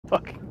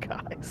Fucking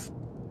guys.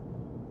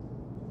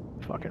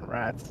 Fucking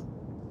rats.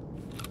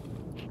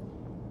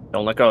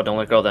 Don't let go. Don't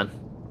let go then.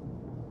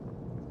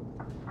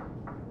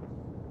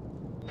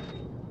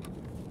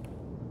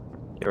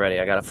 Get ready.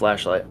 I got a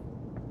flashlight.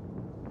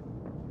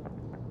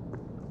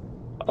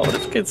 Oh,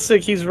 this kid's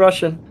sick. He's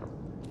Russian.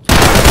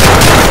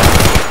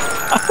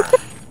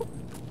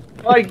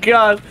 My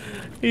God.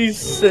 He's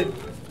sick.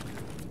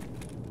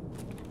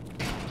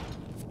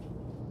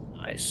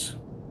 Nice.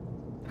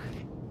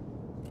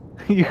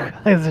 You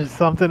guys are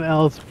something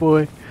else,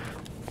 boy.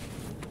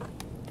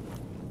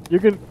 You're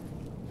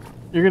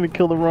gonna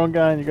kill the wrong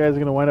guy, and you guys are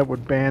gonna wind up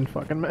with banned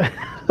fucking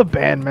a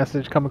ban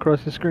message come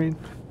across your screen.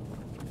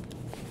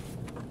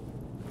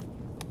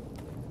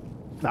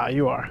 Nah,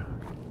 you are.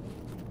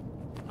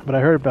 But I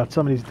heard about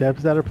some of these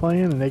devs that are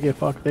playing, and they get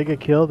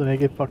killed, and they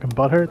get fucking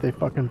butthurt. They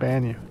fucking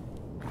ban you.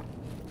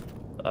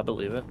 I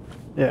believe it.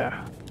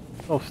 Yeah.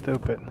 So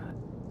stupid.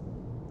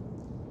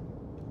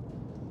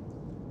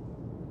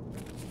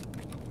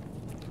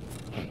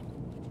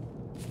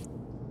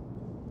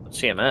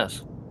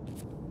 CMS.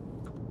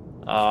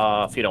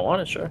 If you don't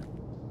want it, sure.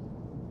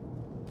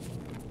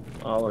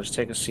 I'll just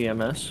take a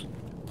CMS.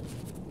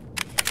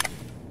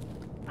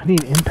 I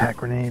need impact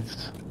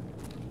grenades.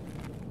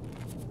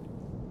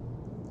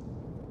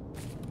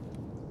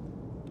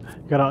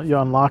 You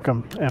unlock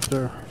them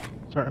after a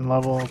certain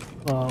level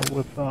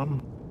with I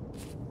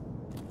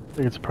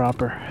think it's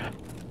proper.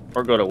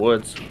 Or go to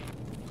woods.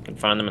 You can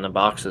find them in the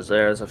boxes.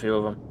 There's a few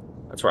of them.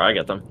 That's where I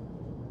get them.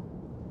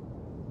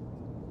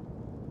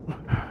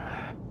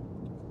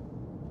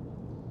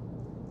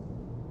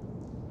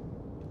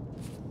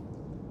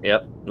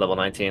 Yep, level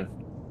 19.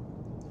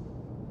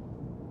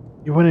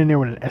 You went in there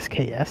with an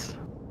SKS?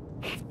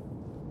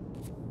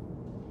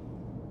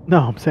 No,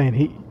 I'm saying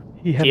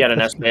he had an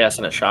SKS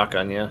and a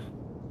shotgun, yeah.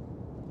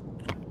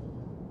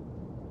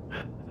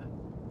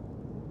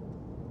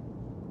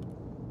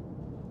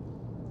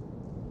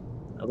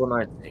 Level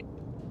 19.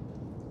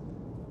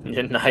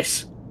 Yeah,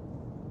 nice.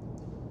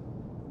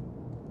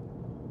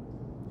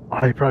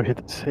 Oh, he probably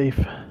hit the safe.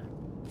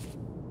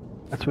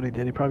 That's what he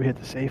did. He probably hit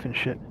the safe and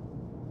shit.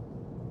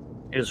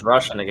 He was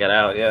rushing to get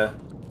out, yeah.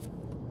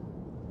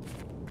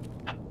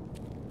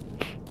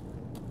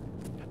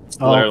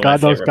 Oh,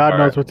 God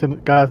knows what's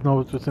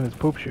in his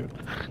poop chute.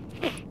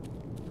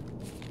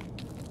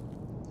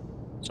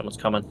 Someone's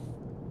coming.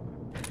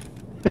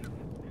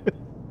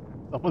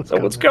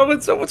 Someone's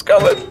coming.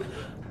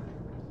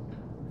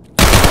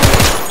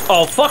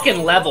 Oh,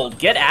 fucking leveled.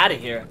 Get out of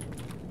here.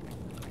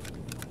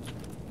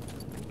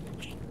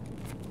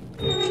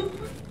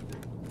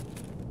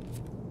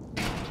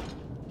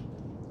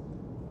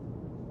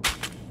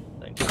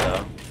 Think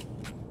so.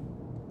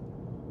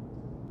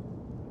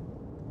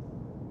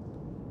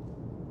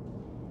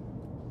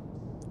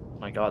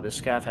 My God, this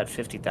scav had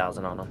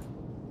 50,000 on him.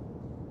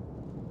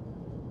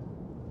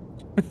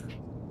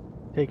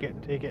 Take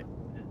it.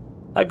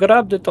 I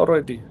grabbed it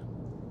already.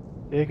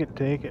 Take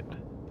it.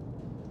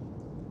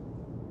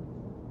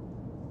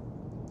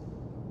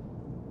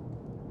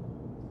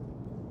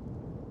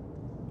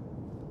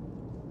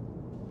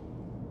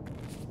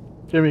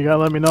 Jimmy, you gotta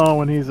let me know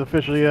when he's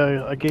officially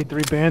a Gate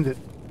 3 bandit.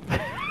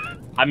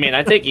 I mean,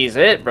 I think he's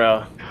it,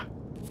 bro.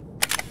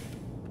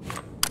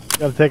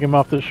 Gotta take him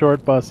off the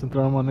short bus and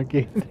throw him on the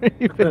Gate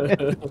 3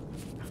 bandit.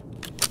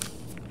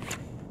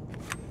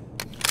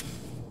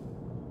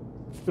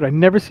 Dude, I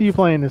never see you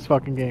playing this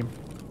fucking game.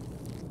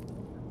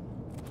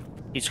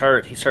 He's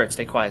hurt.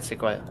 Stay quiet.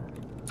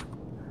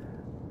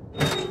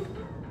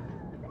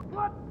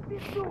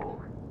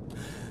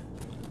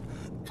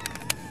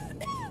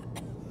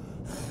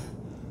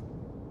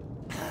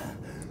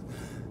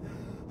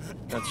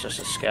 That's just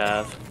a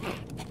scav.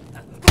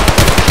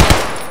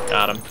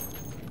 Got him.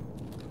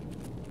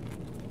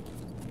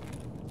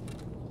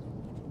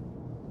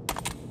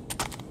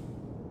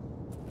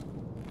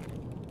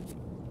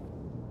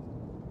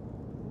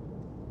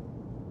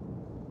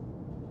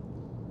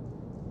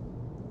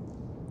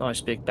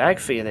 Nice big bag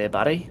for you there,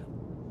 buddy.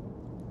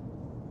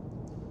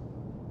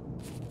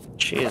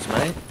 Cheers,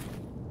 mate.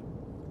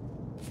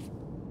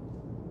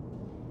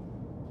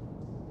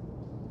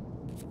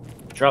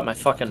 Drop my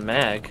fucking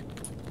mag.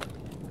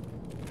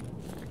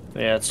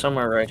 Yeah, it's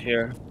somewhere right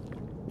here.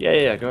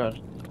 Yeah, go ahead.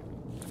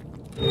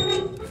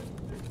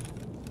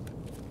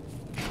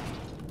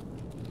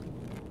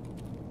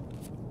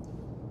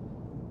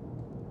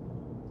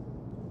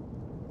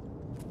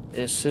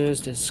 This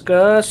is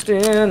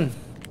disgusting.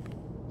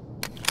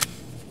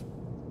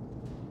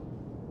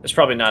 There's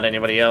probably not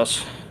anybody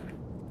else.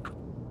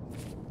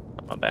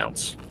 I'm gonna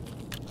bounce.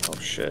 Oh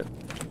shit.